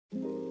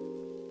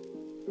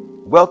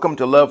Welcome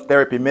to Love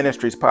Therapy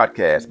Ministries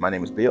podcast. My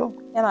name is Bill.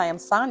 And I am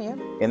Sonia.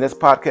 In this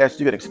podcast,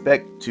 you can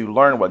expect to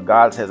learn what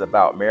God says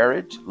about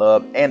marriage,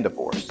 love, and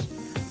divorce.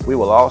 We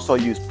will also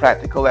use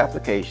practical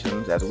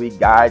applications as we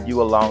guide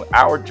you along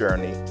our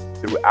journey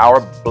through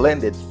our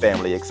blended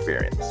family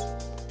experience.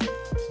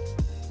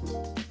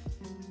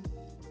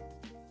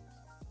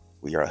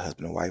 We are a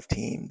husband and wife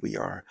team. We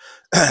are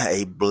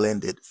a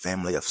blended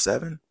family of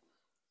 7.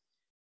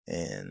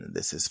 And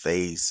this is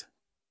phase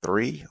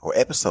 3 or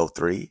episode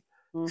 3.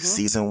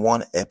 Season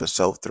 1,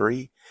 episode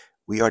 3.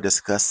 We are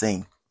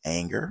discussing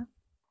anger.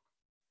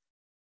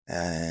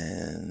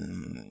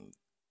 And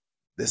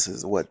this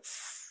is what,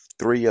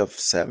 3 of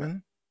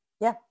 7?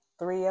 Yeah,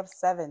 3 of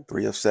 7.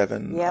 3 of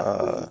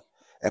 7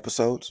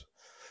 episodes.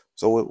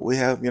 So we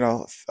have,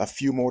 a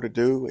few more to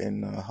do,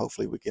 and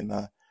hopefully we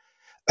can,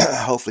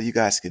 hopefully you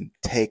guys can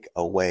take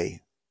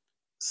away,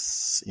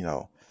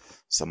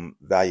 some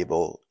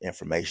valuable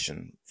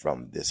information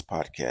from this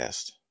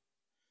podcast.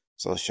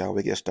 So shall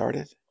we get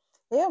started?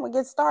 Yeah, we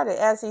get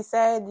started. As he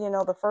said,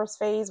 the first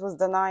phase was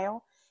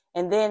denial.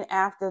 And then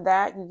after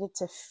that, you get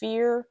to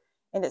fear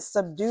and it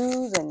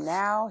subdues. And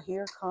now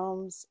here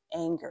comes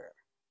anger.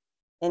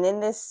 And in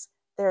this,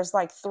 there's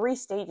like 3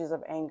 stages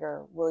of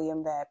anger,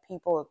 William, that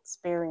people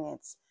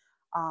experience.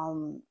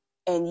 And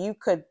you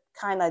could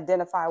kind of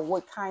identify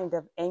what kind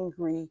of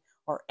angry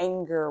or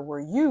anger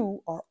were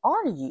you or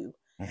are you?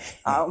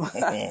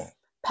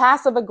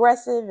 Passive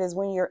aggressive is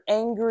when you're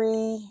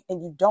angry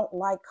and you don't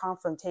like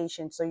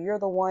confrontation. So you're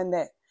the one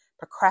that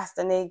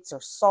procrastinates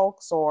or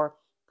sulks or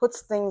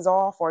puts things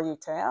off, or you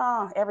say,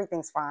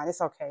 everything's fine.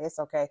 It's okay. It's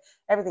okay.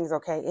 Everything's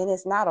okay. And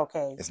it's not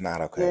okay. It's not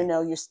okay.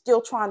 You're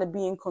still trying to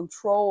be in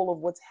control of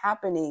what's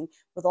happening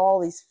with all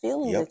these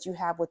feelings that you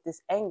have with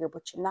this anger,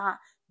 but you're not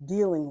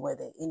dealing with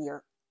it. And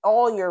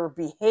all your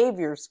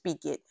behaviors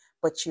speak it,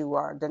 but you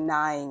are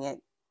denying it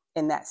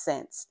in that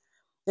sense.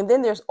 And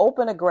then there's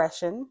open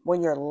aggression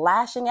when you're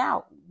lashing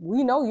out.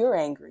 We know you're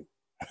angry,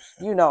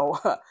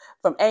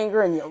 from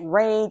anger and your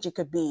range. It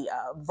could be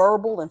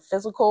verbal and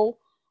physical.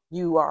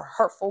 You are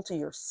hurtful to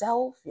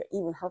yourself. You're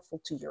even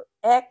hurtful to your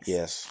ex.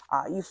 Yes.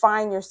 You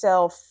find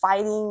yourself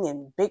fighting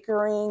and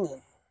bickering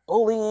and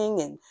bullying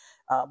and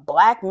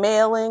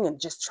blackmailing and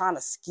just trying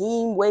to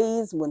scheme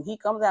ways when he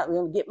comes out,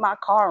 get my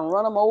car and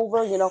run him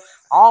over,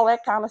 all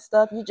that kind of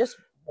stuff. You just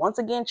once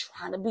again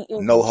trying to be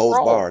in no control.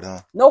 Holds barred,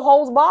 huh? No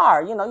holds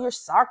barred. Your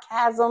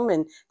sarcasm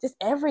and just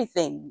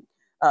everything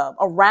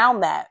around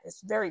that.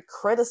 It's very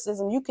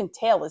criticism. You can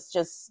tell it's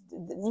just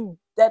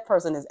that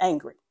person is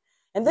angry.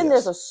 And then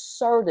there's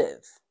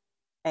assertive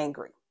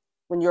angry.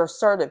 When you're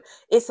assertive,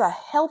 it's a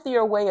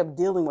healthier way of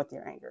dealing with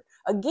your anger.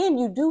 Again,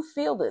 you do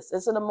feel this.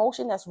 It's an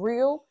emotion that's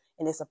real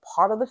and it's a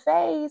part of the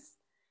phase.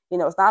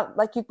 It's not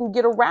like you can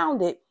get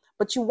around it.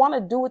 But you want to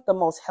do it the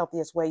most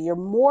healthiest way. You're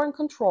more in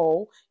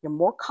control. You're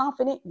more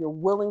confident. You're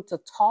willing to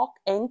talk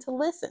and to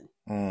listen.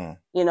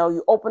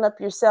 You open up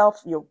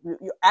yourself. You're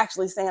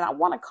actually saying, I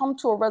want to come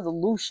to a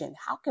resolution.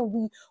 How can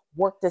we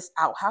work this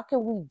out? How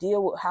can we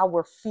deal with how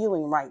we're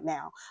feeling right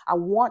now? I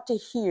want to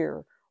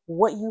hear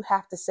what you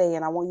have to say,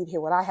 and I want you to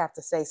hear what I have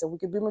to say, so we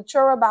can be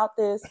mature about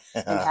this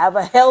and have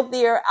a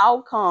healthier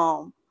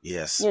outcome.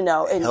 Yes. And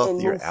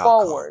move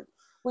forward.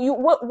 Well,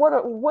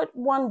 what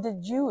one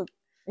did you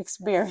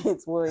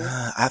experience, William?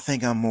 I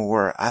think I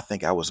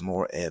was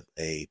more of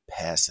a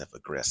passive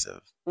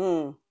aggressive,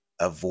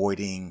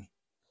 avoiding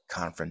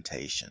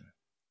confrontation.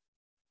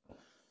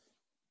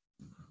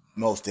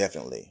 Most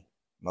definitely.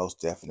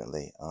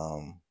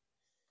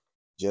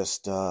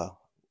 Just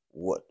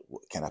what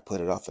can I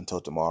put it off until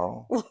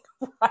tomorrow?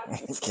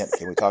 Right.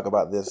 Can we talk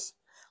about this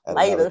at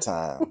later? Another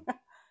time?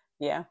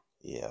 Yeah.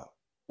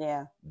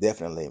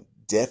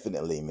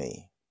 Definitely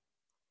me.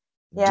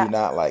 Yeah. Do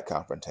not like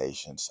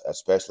confrontations,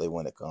 especially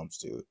when it comes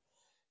to,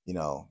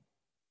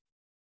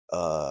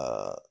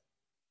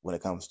 when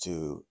it comes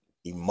to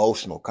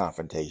emotional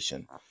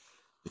confrontation,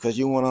 because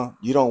you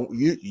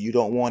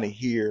don't want to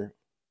hear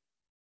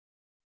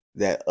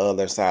that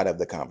other side of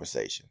the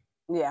conversation.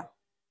 Yeah.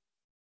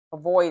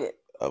 Avoid it.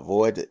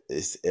 Avoid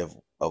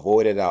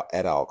it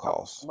at all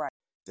costs. Right.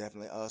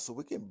 Definitely. So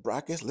we can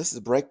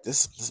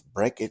let's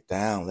break it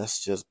down.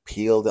 Let's just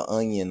peel the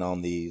onion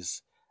on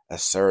these.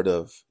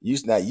 Assertive.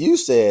 You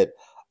said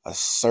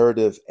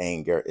assertive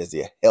anger is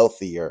a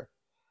healthier.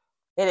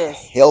 It is a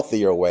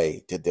healthier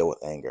way to deal with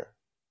anger.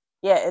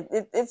 Yeah,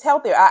 it's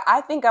healthier. I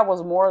think I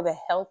was more the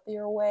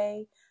healthier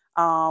way.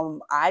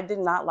 I did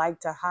not like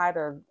to hide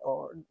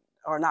or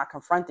not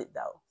confront it,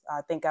 though.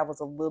 I think I was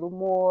a little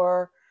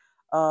more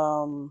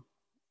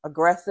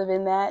aggressive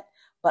in that,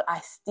 but I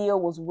still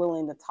was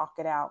willing to talk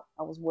it out.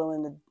 I was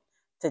willing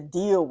to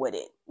deal with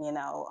it,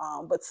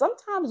 but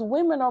sometimes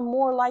women are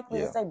more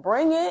likely to say,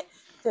 bring it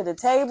to the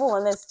table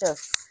and let's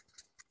just,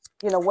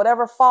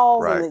 whatever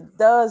falls and it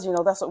does,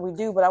 that's what we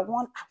do. But I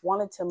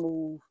wanted to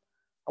move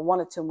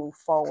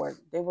forward.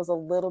 There was a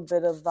little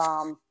bit of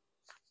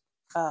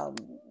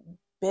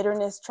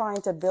bitterness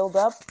trying to build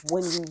up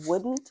when we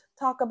wouldn't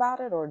talk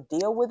about it or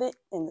deal with it,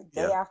 and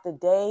day after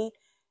day,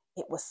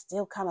 it was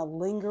still kind of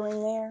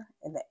lingering there,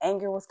 and the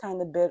anger was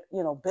kind of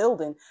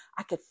building,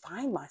 I could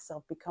find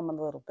myself becoming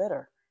a little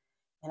bitter.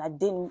 And I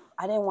didn't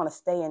want to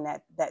stay in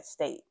that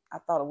state. I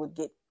thought it would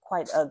get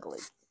quite ugly.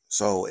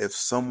 So if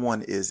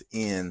someone is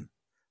in,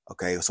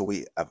 okay, so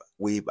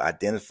we've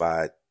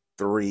identified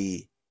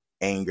 3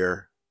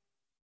 anger,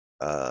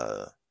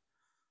 I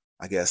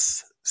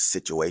guess,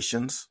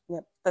 situations.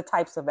 Yep, the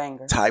types of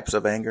anger.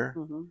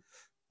 Mm-hmm.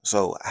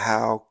 So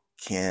how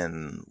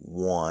can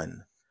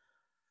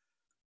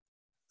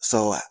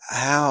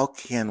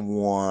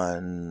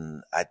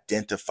one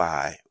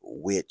identify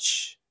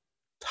which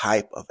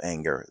type of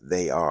anger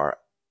they are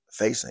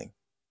facing?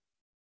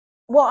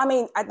 Well, I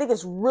mean, I think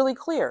it's really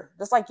clear.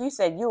 Just like you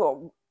said, you are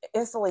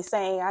instantly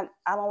saying, I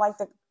don't like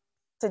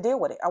to deal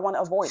with it. I want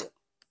to avoid it.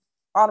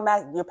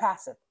 Automatically, you're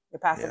passive. You're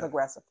passive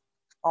aggressive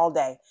all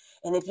day.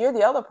 And if you're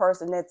the other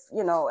person that's,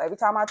 every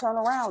time I turn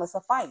around, it's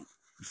a fight.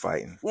 You're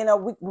fighting. We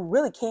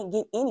really can't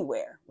get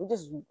anywhere. We're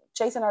just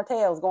chasing our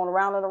tails, going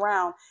around and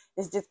around.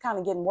 It's just kind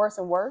of getting worse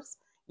and worse.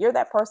 You're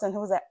that person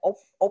who's that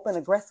open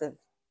aggressive,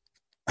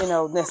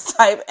 this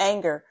type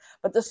anger.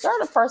 But the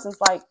assertive person's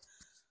like,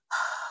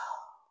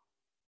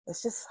 I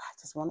just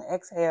want to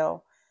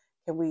exhale.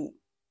 Can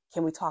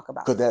we talk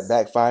about Could this?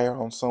 that backfire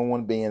on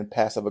someone being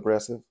passive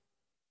aggressive?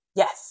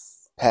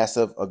 Yes.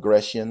 Passive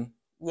aggression?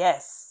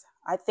 Yes.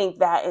 I think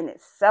that in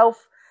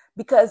itself,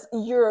 because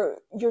you're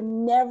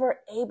never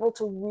able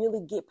to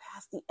really get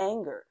past the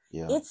anger.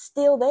 Yeah. It's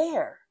still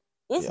there.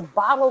 It's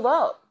bottled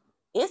up.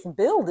 It's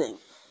building.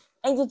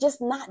 And you're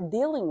just not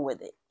dealing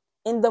with it.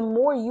 And the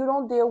more you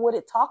don't deal with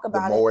it, talk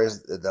about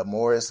the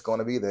more it's going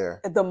to be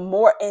there. The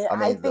more,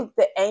 and I think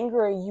the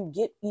angrier you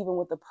get, even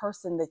with the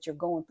person that you're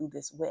going through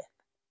this with.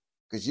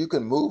 Because you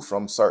can move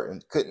from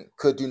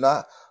could you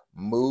not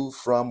move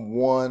from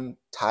one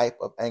type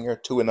of anger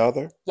to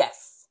another?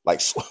 Yes. Like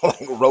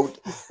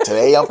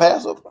today I'm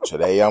passive.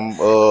 Today I'm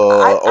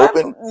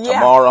open.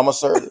 Tomorrow I'm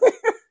assertive.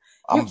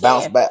 I'm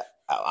bounced back.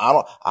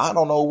 I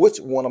don't know which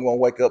one I'm going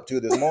to wake up to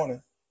this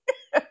morning.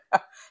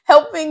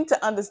 Helping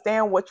to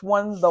understand which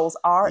ones those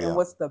are and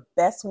what's the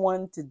best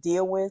one to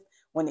deal with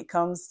when it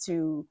comes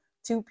to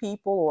 2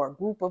 people or a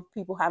group of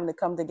people having to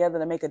come together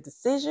to make a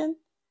decision.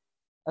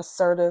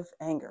 Assertive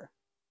anger,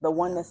 the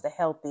one that's the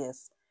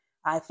healthiest.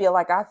 I feel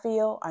like I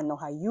feel. I know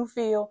how you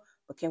feel,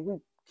 but can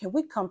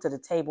we come to the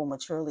table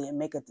maturely and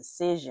make a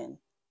decision?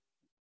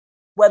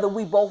 Whether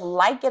we both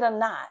like it or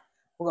not,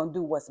 we're going to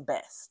do what's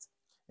best.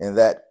 And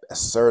that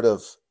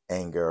assertive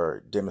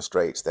anger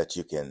demonstrates that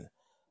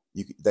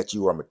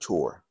you are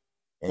mature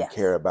and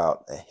care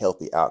about a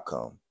healthy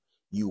outcome.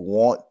 You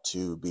want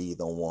to be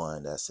the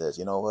one that says,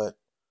 you know what?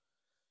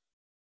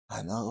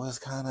 I know it's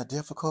kind of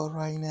difficult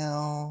right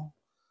now.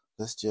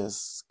 Let's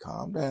just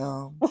calm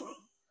down.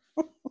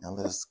 And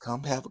let's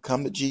come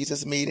to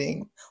Jesus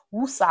meeting.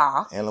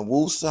 Woosah. And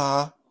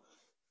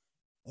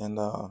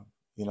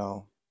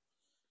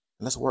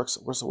let's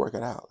work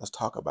it out. Let's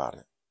talk about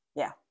it.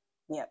 Yeah.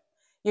 Yeah.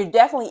 You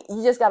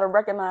just got to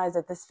recognize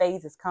that this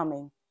phase is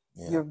coming.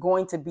 Yeah. You're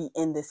going to be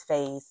in this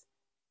phase.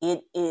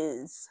 It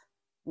is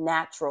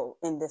natural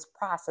in this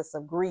process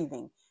of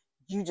grieving.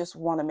 You just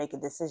want to make a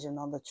decision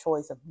on the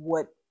choice of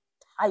what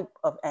type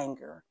of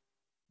anger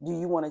do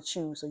you want to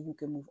choose so you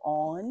can move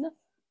on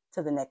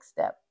to the next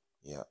step.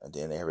 Yeah, and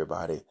then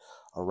everybody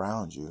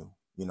around you,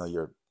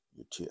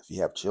 if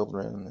you have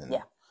children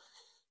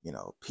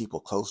and people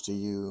close to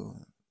you,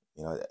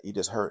 you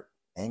just hurt.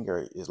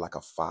 Anger is like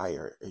a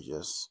fire. It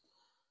just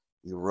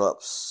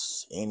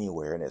erupts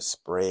anywhere and it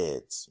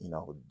spreads.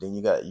 Then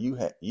you got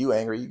you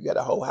angry. You got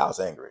the whole house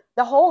angry.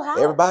 The whole house.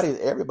 Everybody.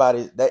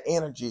 That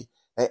energy,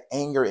 that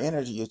anger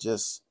energy is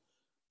just,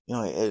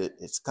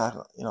 it's kind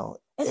of,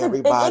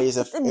 everybody's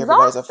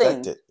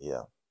affected.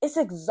 Yeah. It's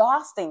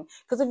exhausting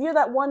because if you're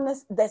that one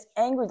that's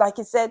angry, like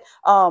you said,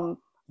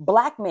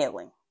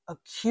 blackmailing,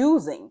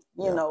 accusing,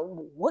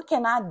 what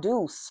can I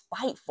do?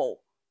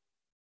 Spiteful,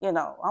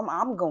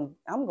 I'm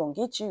gonna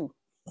get you,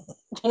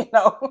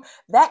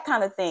 that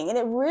kind of thing, and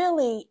it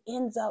really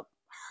ends up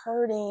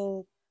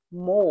hurting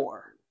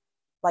more.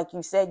 Like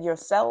you said,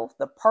 yourself,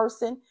 the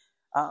person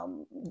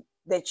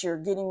that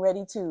you're getting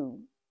ready to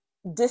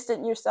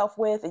distance yourself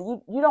with,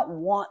 and you don't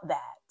want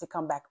that to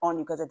come back on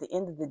you because at the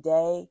end of the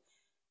day,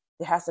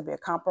 there has to be a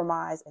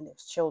compromise and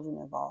there's children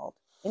involved.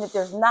 And if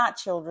there's not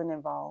children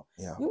involved,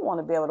 you want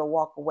to be able to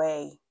walk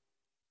away,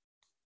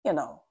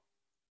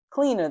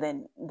 cleaner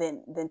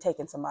than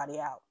taking somebody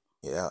out.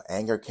 Yeah,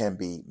 anger can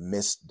be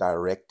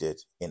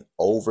misdirected and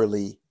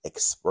overly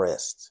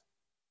expressed.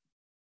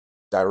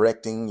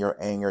 Directing your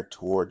anger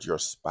towards your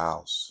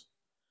spouse,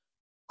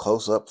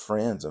 close-up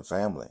friends and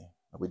family.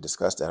 We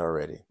discussed that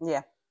already.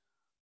 Yeah.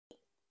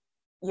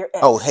 Your ex.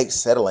 Oh, hate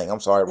settling. I'm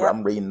sorry. Yep.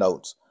 I'm reading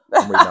notes.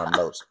 I'm reading our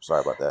notes. I'm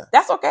sorry about that.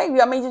 That's okay.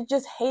 I mean, you're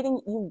just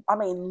hating you. I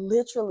mean,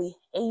 literally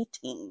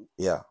hating.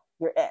 Yeah.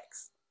 Your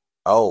ex.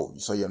 Oh,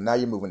 so now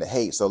you're moving to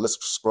hate. So let's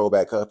scroll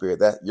back up here.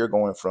 That you're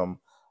going from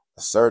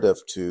assertive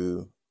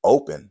to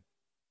open.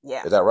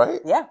 Yeah. Is that right?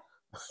 Yeah.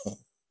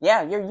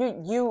 Yeah,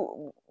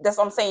 you that's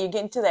what I'm saying. You're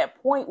getting to that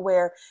point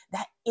where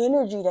that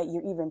energy that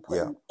you're even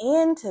putting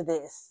into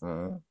this,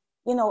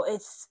 you know,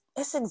 it's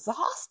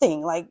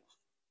exhausting. Like,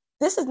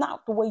 this is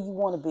not the way you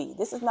want to be.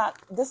 This is not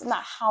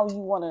how you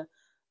want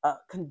to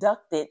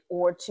conduct it,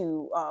 or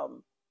to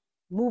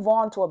move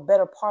on to a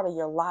better part of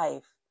your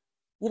life.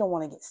 You don't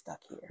want to get stuck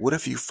here. What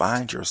if you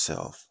find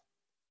yourself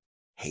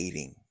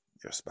hating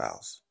your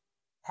spouse?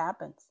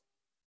 Happens.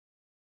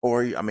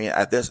 Or, I mean,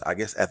 I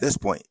guess at this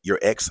point, your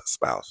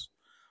ex-spouse.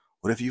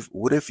 What if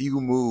you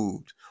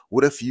moved?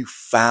 What if you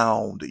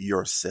found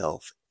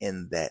yourself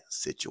in that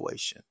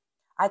situation?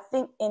 I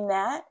think in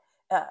that,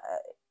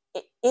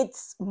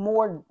 it's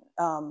more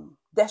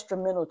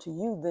detrimental to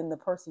you than the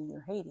person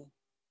you're hating.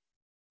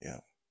 Yeah.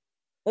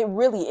 It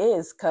really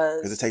is,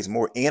 because it takes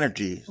more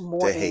energy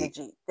to hate.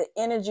 The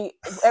energy,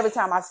 every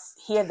time I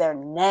hear their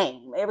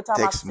name, every time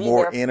I see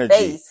more their energy.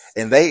 Face.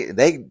 And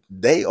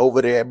they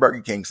over there at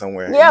Burger King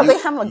somewhere. Yeah, they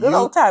having a good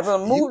old time.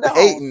 Moved on.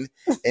 Hating,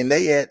 and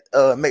they at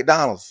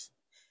McDonald's.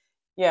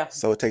 Yeah.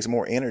 So it takes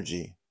more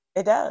energy.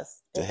 It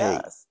does. To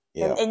hate.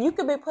 Yeah. And you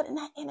could be putting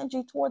that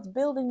energy towards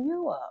building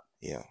you up.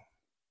 Yeah.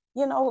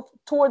 You know,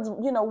 towards,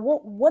 you know,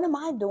 what am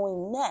I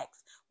doing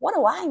next? What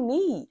do I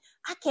need?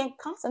 I can't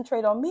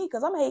concentrate on me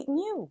because I'm hating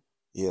you.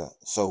 Yeah.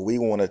 So we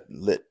want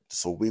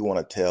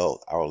to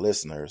tell our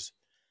listeners,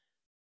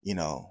 you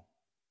know,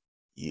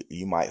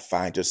 you might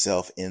find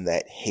yourself in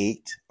that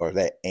hate or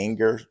that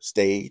anger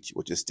stage,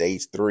 which is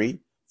phase 3,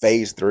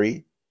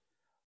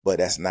 but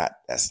that's not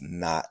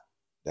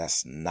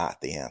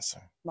the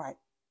answer. Right.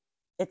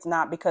 It's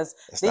not, because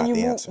then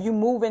you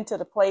move into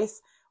the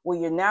place where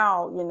you're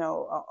now, you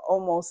know,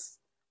 almost,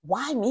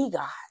 why me,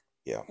 God?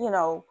 Yeah. You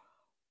know,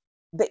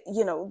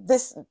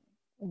 this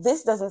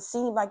doesn't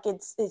seem like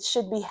it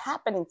should be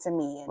happening to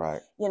me. And,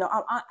 right. You know,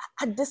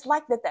 I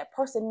dislike that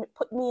person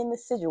put me in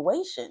this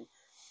situation.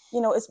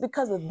 You know, it's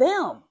because of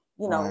them.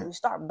 You know, right. You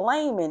start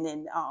blaming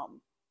and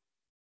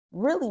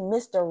really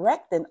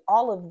misdirecting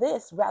all of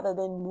this rather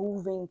than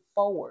moving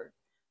forward.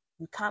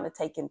 You kind of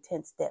taking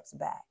 10 steps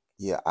back.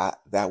 Yeah,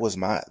 that was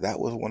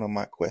one of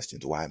my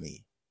questions. Why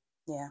me?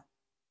 Yeah.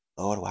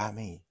 Lord, why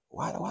me?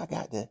 Why do I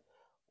got that?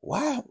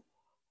 Why?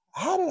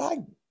 How did I,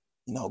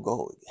 you know,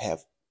 go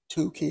have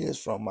 2 kids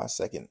from my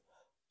second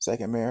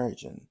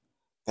marriage and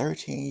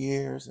 13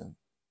 years, and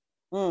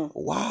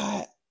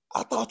why?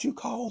 I thought you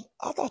called me.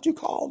 I thought you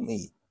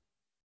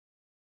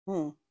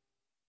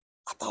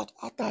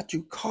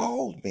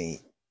called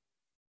me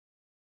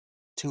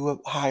to a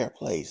higher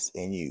place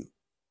in you.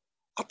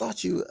 I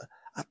thought you,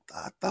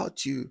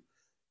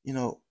 you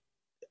know,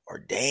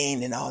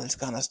 ordained and all this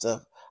kind of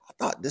stuff. I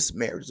thought this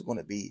marriage was going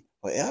to be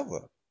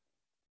forever.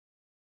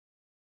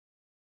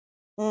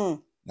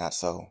 Not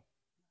so.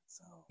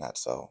 Not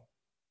so.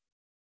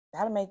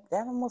 That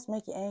almost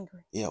make you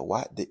angry. Yeah.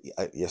 Why?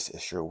 Yes,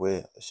 it sure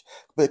will.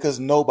 Because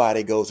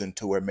nobody goes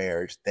into a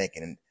marriage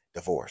thinking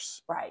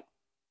divorce. Right.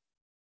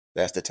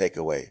 That's the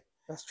takeaway.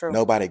 That's true.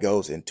 Nobody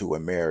goes into a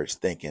marriage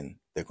thinking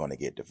they're going to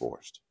get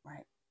divorced.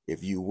 Right.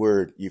 If you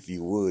would, you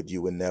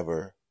would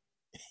never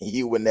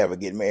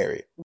get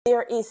married.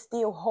 There is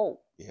still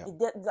hope. Yeah.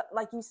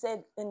 Like you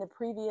said in the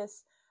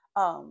previous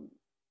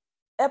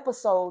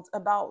episodes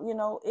about, you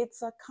know,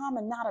 it's a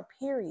comma, not a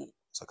period.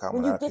 It's a comma,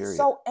 when you not a get period.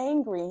 so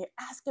angry and you're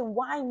asking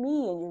why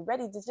me, and you're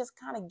ready to just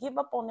kind of give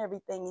up on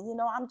everything, and you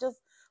know, I'm just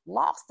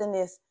lost in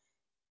this.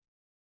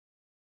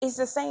 It's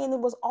just saying it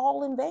was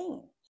all in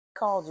vain. He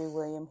called you,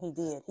 William. He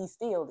did. He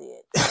still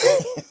did.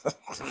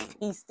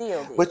 He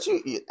still did. But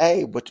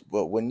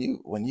when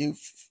you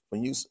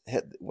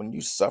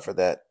suffer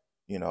that,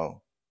 you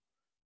know,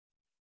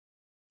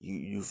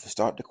 you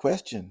start to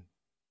question.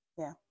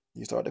 Yeah.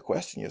 You start to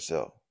question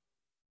yourself.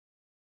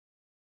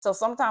 So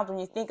sometimes when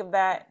you think of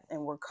that,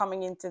 and we're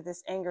coming into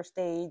this anger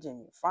stage, and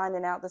you're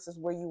finding out this is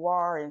where you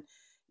are, and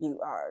you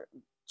are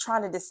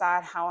trying to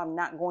decide how I'm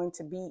not going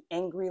to be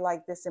angry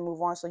like this and move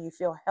on, so you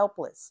feel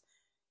helpless,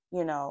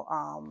 you know,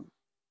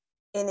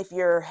 and if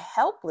you're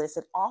helpless,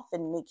 it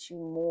often makes you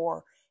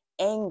more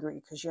angry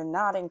because you're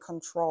not in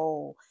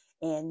control,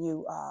 and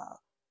you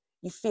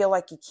feel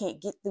like you can't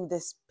get through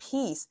this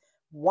piece.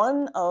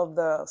 One of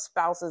the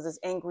spouses is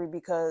angry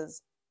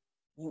because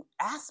you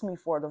asked me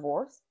for a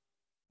divorce.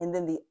 And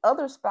then the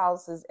other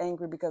spouse is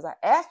angry because I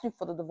asked you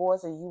for the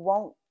divorce and you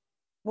won't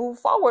move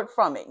forward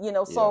from it. You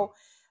know, yeah. So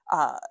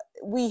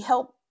we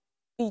help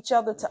each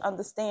other to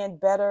understand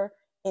better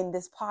in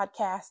this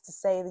podcast, to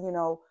say, you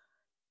know,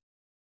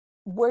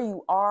 where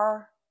you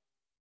are,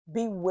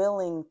 be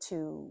willing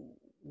to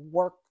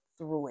work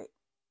through it.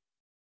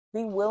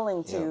 Be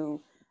willing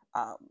to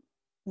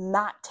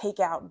not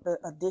take out the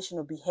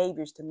additional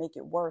behaviors to make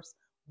it worse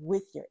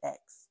with your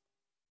ex.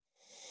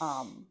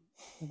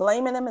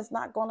 Blaming them is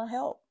not going to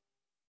help.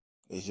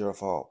 It's your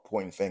fault.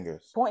 Pointing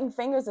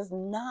fingers is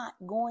not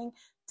going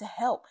to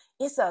help.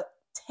 It's a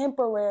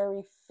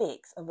temporary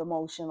fix, of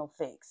emotional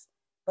fix,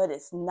 but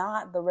it's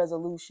not the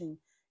resolution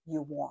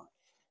you want.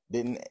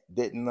 Didn't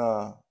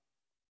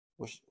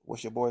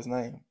what's your boy's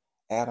name?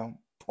 Adam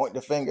point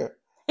the finger.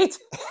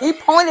 He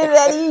pointed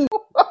at Eve.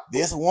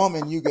 This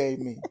woman you gave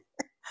me.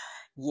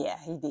 Yeah,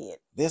 he did.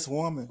 This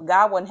woman.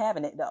 God wasn't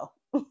having it though.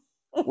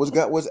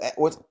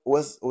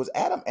 Was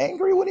Adam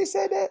angry when he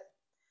said that?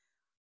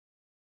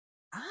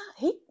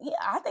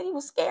 I think he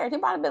was scared. He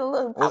might have been a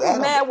little Was probably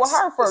Adam mad with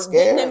her for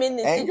scared, getting him in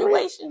this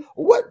angry? situation.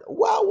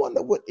 I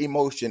wonder what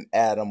emotion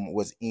Adam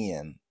was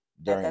in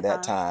during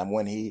that time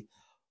when he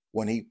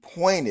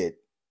pointed.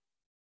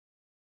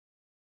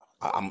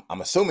 I'm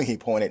assuming he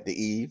pointed to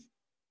Eve,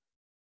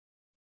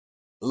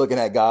 looking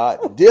at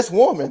God. This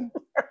woman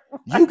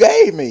you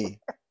gave me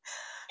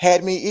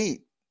had me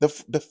eat the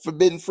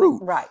forbidden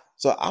fruit. Right.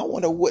 So I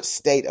wonder what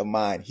state of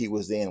mind he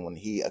was in when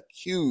he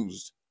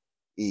accused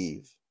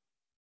Eve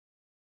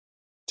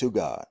to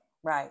God.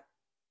 Right.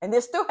 And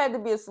there still had to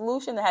be a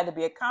solution. There had to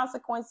be a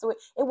consequence to it.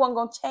 It wasn't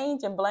going to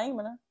change and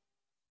blaming her.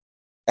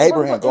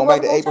 Abraham, going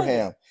back to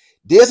Abraham.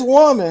 This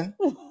woman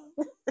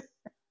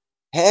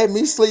had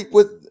me sleep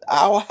with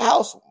our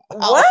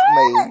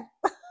housemaid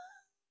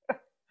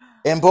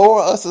and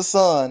bore us a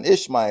son,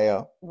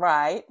 Ishmael.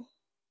 Right.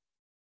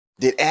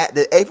 Did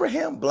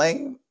Abraham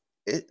blame?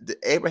 Did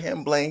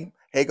Abraham blame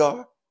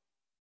Hagar?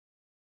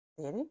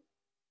 Did he?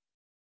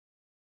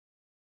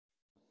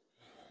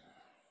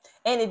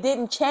 And it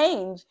didn't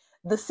change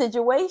the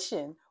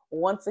situation.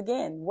 Once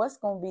again, what's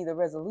going to be the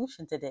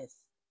resolution to this?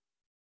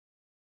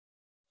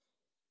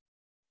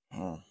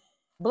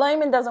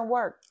 Blaming doesn't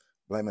work.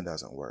 Blaming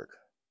doesn't work.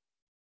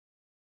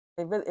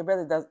 It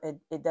really does.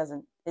 It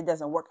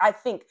doesn't work. I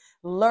think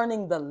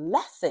learning the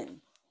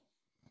lesson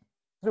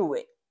through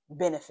it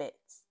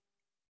benefits.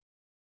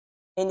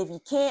 And if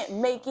you can't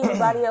make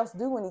anybody else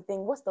do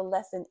anything, what's the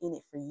lesson in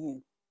it for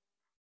you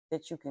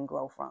that you can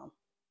grow from?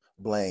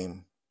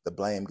 Blame. The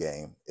blame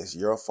game. It's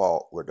your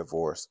fault we're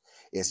divorced.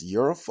 It's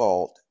your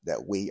fault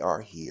that we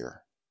are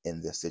here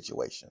in this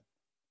situation.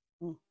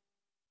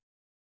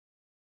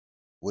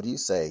 What do you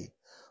say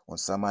when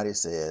somebody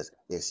says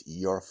it's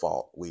your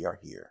fault we are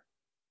here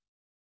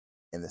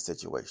in this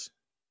situation?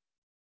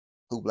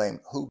 Who blamed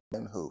who?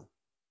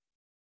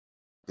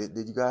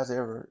 Did you guys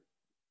ever,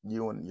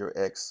 you and your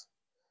ex,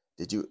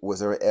 was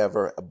there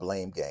ever a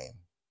blame game?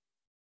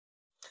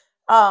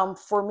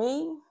 For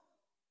me,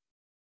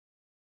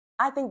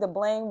 I think the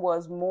blame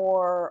was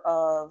more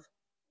of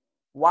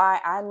why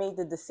I made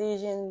the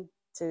decision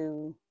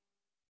to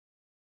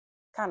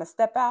kind of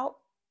step out.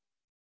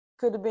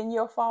 Could have been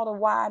your fault of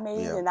why I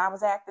made it and I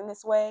was acting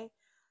this way.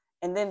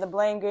 And then the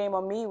blame game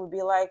on me would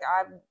be like,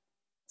 I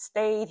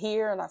stayed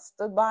here and I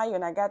stood by you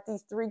and I got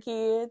these 3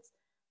 kids.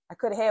 I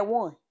could have had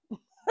 1.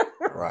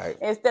 Right.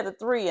 Instead of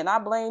 3. And I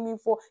blame you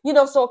for,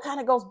 so it kind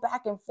of goes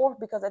back and forth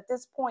because at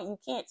this point you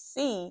can't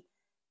see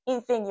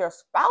anything your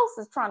spouse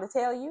is trying to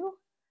tell you.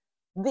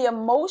 The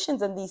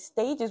emotions and these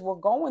stages we're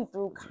going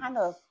through kind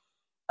of,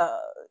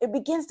 it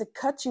begins to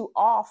cut you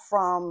off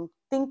from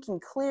thinking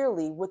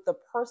clearly with the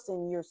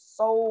person you're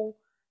so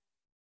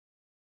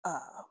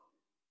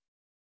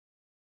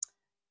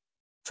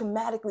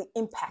traumatically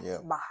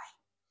impacted by.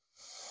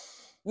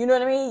 You know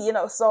what I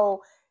mean?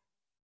 So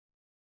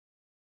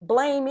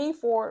blame me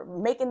for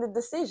making the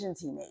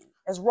decisions he made,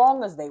 as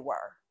wrong as they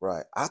were.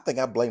 Right. I think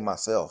I blamed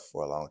myself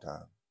for a long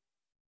time.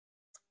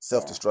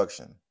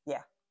 Self-destruction.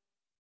 Yeah.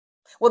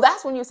 Well,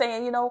 that's when you're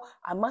saying,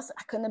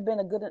 I couldn't have been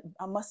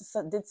I must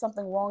have did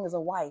something wrong as a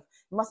wife.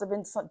 Must have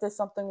did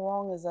something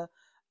wrong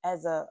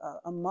as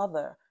a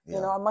mother.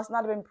 Yeah. I must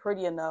not have been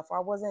pretty enough, or I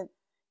wasn't,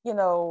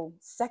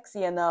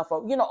 sexy enough,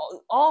 or,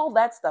 all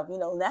that stuff,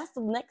 that's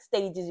the next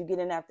stages you get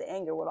in after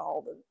anger with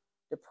all the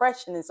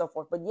depression and so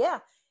forth. But yeah,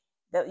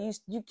 that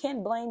you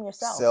can blame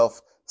yourself.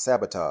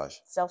 Self-sabotage.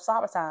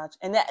 Self-sabotage.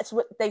 And that's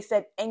what they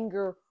said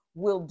anger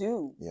will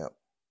do. Yep.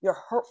 You're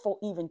hurtful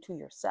even to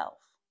yourself.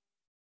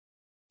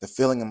 The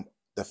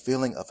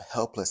feeling of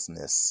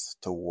helplessness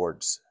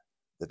towards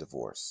the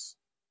divorce.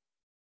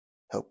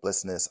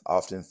 Helplessness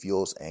often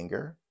fuels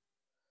anger.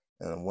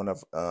 And one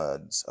of a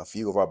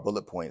few of our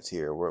bullet points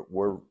here,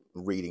 we're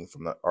reading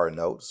from our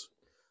notes.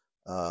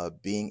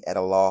 Being at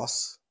a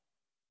loss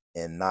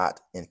and not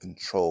in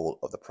control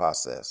of the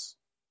process.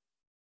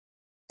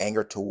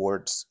 Anger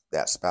towards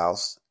that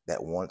spouse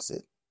that wants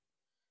it.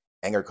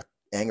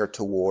 Anger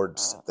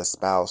towards the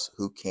spouse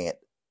who can't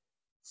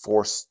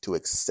force to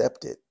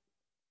accept it.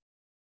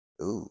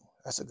 Ooh,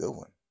 that's a good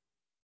one.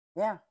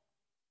 Yeah.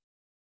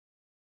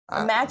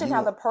 Imagine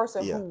how the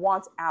person who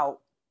wants out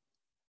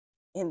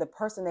and the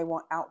person they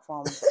want out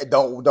from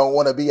don't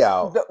want to be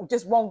out.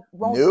 Just won't.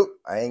 Nope,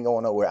 I ain't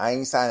going nowhere. I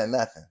ain't signing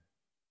nothing.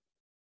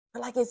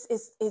 Like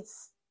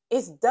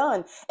it's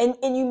done, and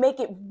you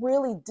make it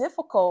really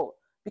difficult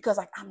because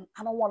I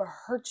don't want to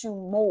hurt you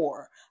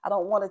more. I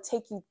don't want to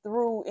take you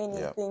through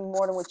anything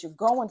more than what you're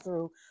going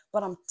through.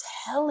 But I'm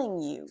telling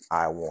you,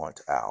 I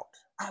want out.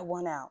 I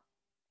want out.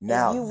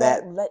 Now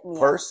that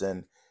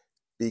person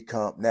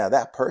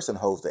that person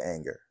holds the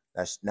anger.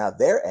 Now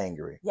they're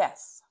angry.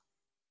 Yes.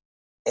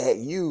 At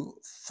you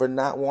for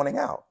not wanting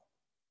out.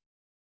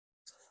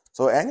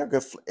 So anger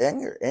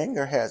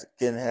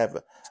can have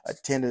a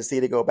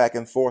tendency to go back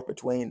and forth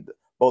between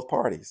both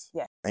parties.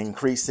 Yeah.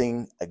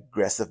 Increasing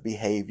aggressive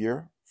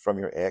behavior from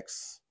your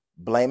ex,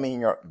 blaming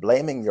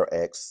your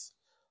ex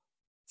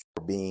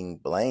being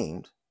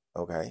blamed.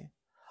 Okay.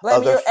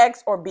 Blaming your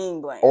ex or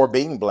being blamed. Or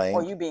being blamed.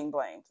 Or you being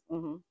blamed.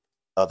 Mm-hmm.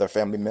 Other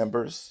family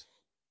members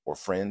or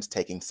friends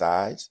taking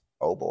sides.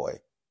 Oh boy.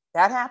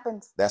 That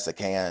happens. That's a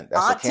can of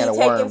worms.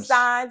 Auntie taking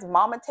sides,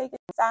 mama taking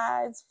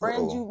sides,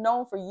 friends you've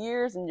known for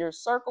years in your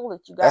circle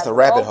that you got. That's a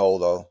rabbit hole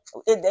though.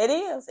 It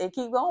is. It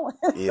keep going.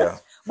 Yeah.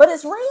 But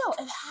it's real.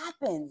 It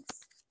happens.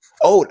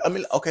 Oh, I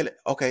mean,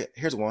 okay.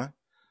 Here's one.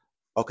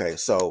 Okay,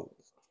 so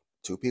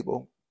 2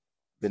 people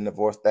been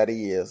divorced 30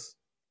 years.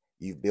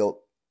 You've built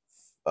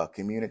a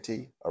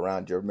community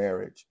around your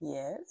marriage.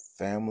 Yes.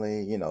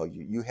 Family,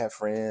 you have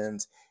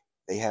friends,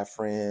 they have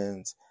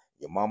friends.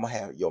 Your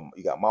mama you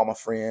got mama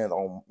friends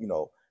on,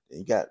 you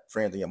got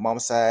friends on your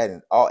mama's side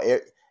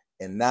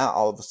and now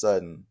all of a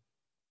sudden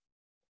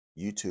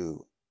you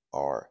two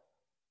are,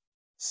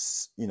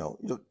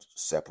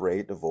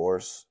 separated,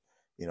 divorced,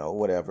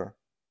 whatever.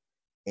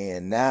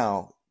 And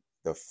now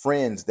the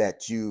friends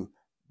that you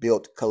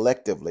built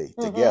collectively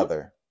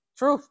together.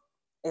 Truth.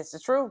 It's the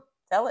truth.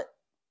 Tell it.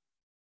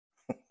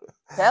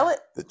 Tell it.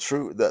 The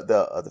truth.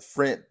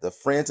 The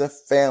friends and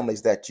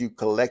families that you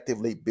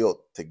collectively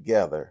built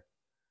together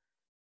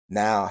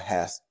now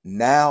has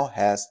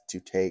to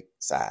take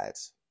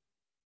sides.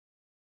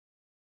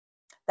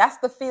 That's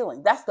the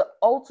feeling. That's the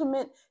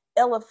ultimate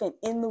elephant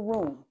in the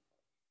room.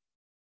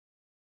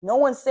 No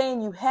one's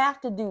saying you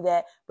have to do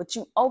that, but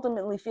you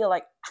ultimately feel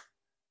like,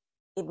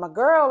 if my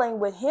girl ain't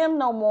with him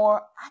no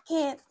more, I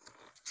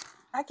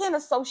can't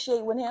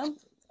associate with him.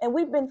 And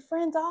we've been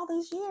friends all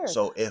these years.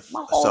 So if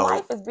my whole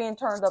life is being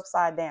turned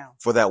upside down.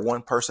 For that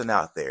one person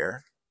out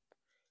there,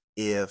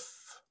 if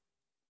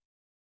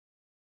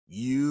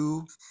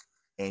you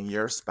and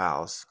your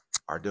spouse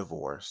are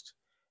divorced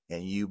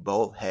and you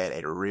both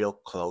had a real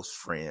close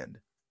friend,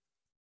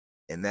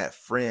 and that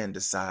friend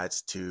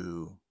decides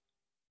to,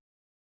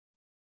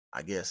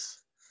 I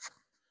guess,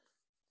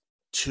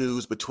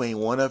 choose between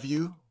one of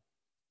you,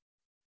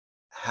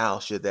 how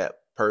should that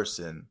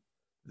person,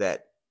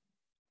 that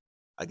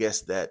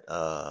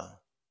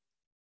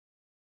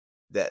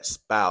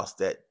spouse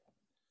that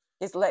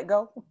is let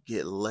go,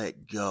 get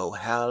let go?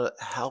 How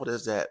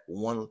does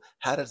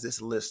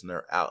this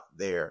listener out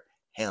there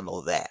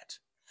handle that?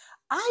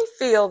 I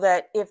feel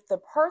that if the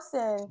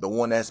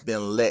one that's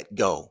been let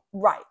go,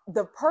 right,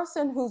 the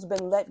person who's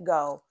been let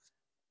go,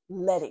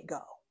 let it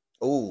go.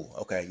 Oh,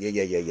 okay.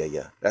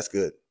 Yeah. That's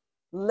good.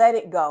 Let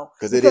it go.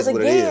 Because it is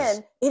what it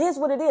is. It is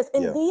what it is.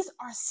 And these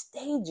are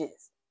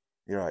stages.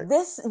 You're right.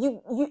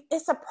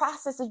 It's a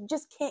process that you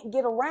just can't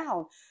get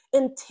around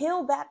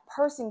until that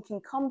person can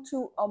come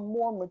to a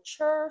more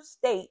mature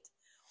state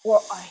or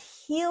a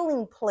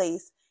healing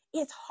place.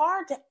 It's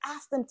hard to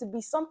ask them to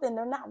be something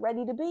they're not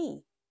ready to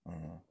be.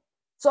 Mm-hmm.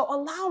 So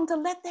allow them to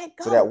let that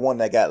go. So that one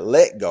that got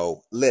let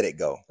go, let it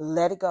go.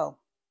 Let it go.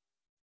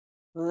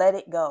 Let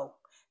it go.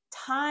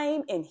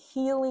 Time and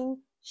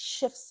healing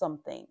shifts some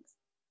things.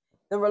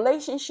 The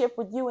relationship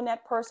with you and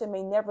that person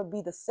may never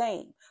be the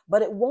same,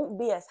 but it won't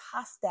be as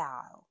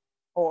hostile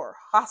or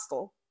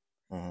hostile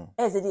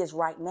as it is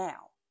right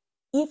now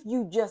if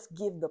you just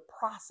give the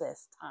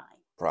process time.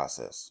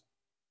 Process.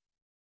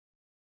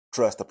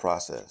 Trust the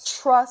process.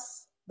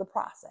 Trust the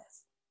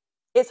process.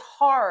 It's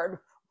hard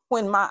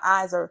when my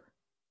eyes are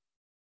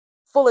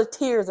full of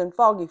tears and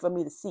foggy for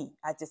me to see.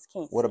 I just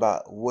can't see. What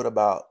about,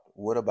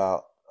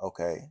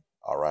 okay,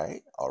 all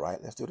right,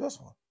 let's do this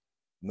one.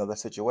 Another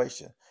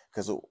situation.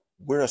 Because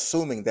we're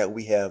assuming that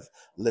we have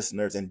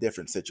listeners in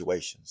different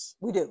situations.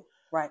 We do,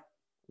 right.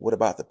 What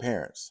about the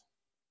parents?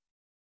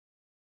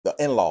 The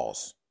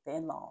in-laws? The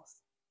in-laws.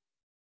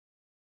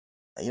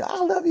 I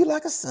love you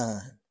like a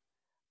son.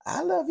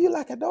 I love you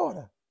like a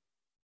daughter.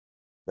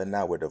 But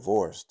now we're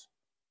divorced.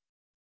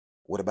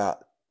 What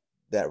about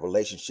that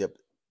relationship,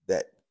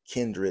 that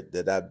kindred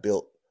that I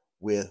built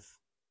with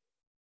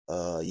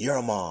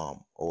your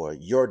mom or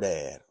your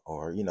dad,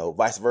 or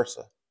vice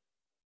versa?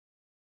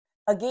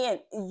 Again,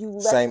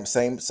 same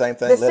thing.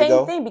 The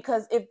same thing,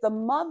 because if the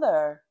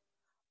mother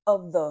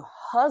of the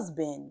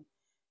husband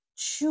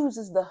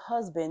chooses the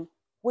husband,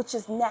 which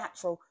is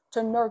natural,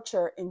 to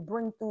nurture and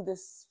bring through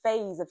this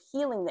phase of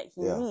healing that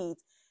he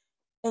needs,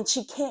 and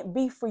she can't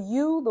be for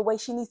you the way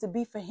she needs to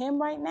be for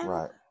him right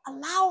now,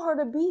 allow her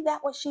to be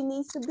that what she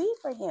needs to be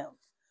for him.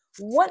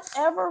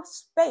 Whatever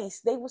space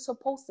they were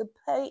supposed to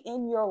play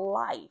in your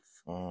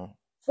life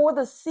for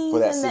the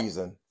season,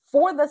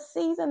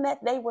 that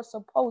they were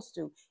supposed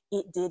to,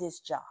 it did its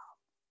job.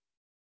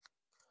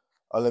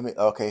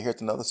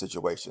 Here's another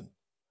situation.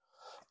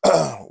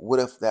 What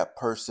if that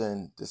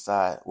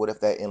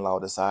in-law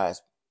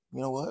decides, you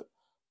know what?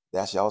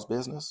 That's y'all's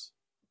business.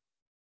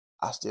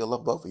 I still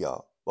love both of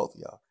y'all.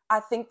 I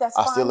think that's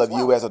fine. I still love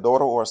you as a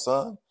daughter or a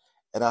son,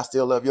 and I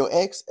still love your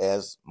ex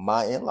as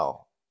my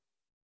in-law.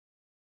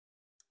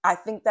 I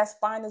think that's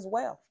fine as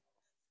well.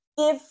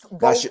 If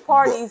both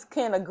parties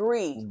can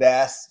agree.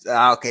 That's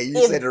okay.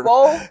 You said it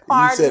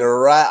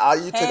right.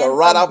 You took it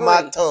right off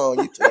my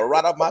tongue.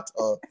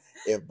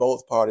 If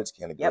both parties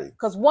can agree.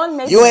 Because one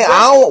may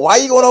why are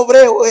you going over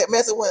there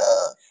messing with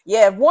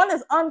Yeah, if one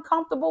is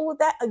uncomfortable with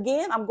that,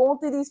 again, I'm going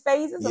through these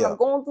phases and I'm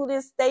going through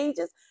these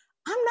stages.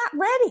 I'm not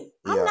ready.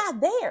 I'm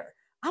not there.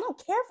 I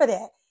don't care for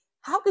that.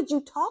 How could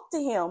you talk to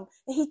him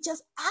and he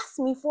just asked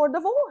me for a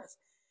divorce?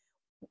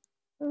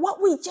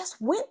 What we just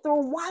went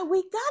through, why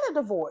we got a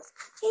divorce.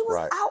 He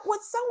was out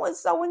with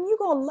so-and-so and you're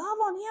going to love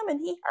on him and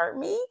he hurt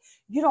me.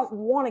 You don't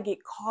want to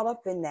get caught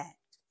up in that.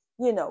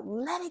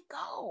 Let it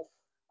go.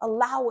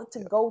 Allow it to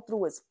go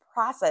through its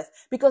process,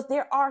 because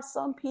there are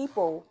some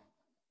people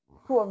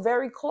who are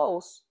very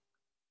close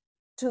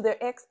to their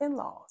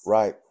ex-in-laws.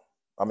 Right.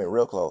 I mean,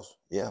 real close.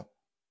 Yeah.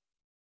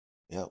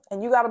 Yep.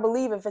 And you got to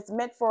believe if it's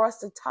meant for us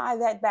to tie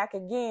that back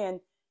again,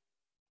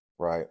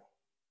 right,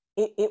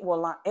 it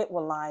will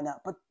line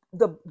up. But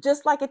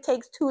just like it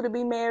takes two to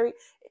be married,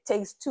 it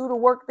takes two to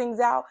work things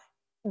out.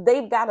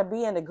 They've got to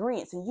be in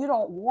agreement. And you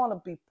don't want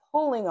to be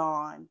pulling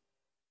on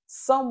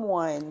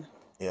someone.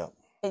 Yeah.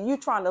 And you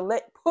trying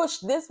to push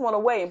this one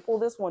away and pull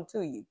this one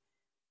to you.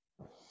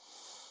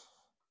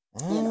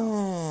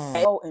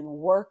 Go and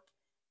work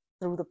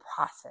through the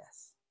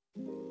process.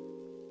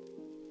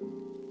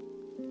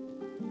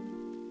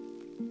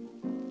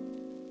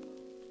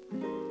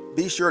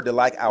 Be sure to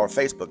like our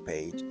Facebook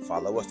page,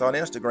 follow us on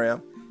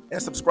Instagram,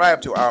 and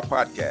subscribe to our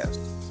podcast.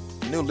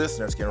 New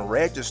listeners can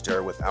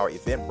register with our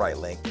Eventbrite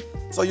link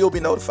so you'll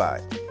be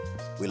notified.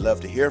 We love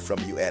to hear from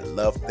you at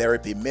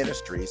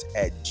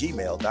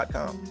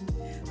lovetherapyministries@gmail.com.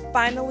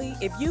 Finally,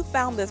 if you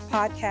found this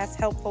podcast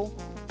helpful,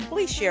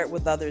 please share it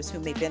with others who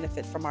may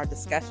benefit from our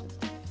discussion.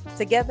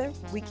 Together,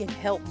 we can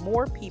help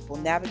more people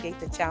navigate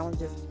the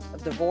challenges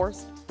of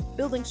divorce,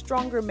 building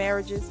stronger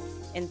marriages,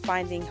 and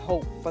finding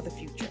hope for the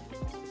future.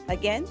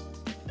 Again,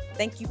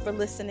 thank you for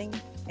listening,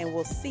 and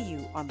we'll see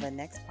you on the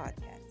next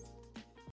podcast.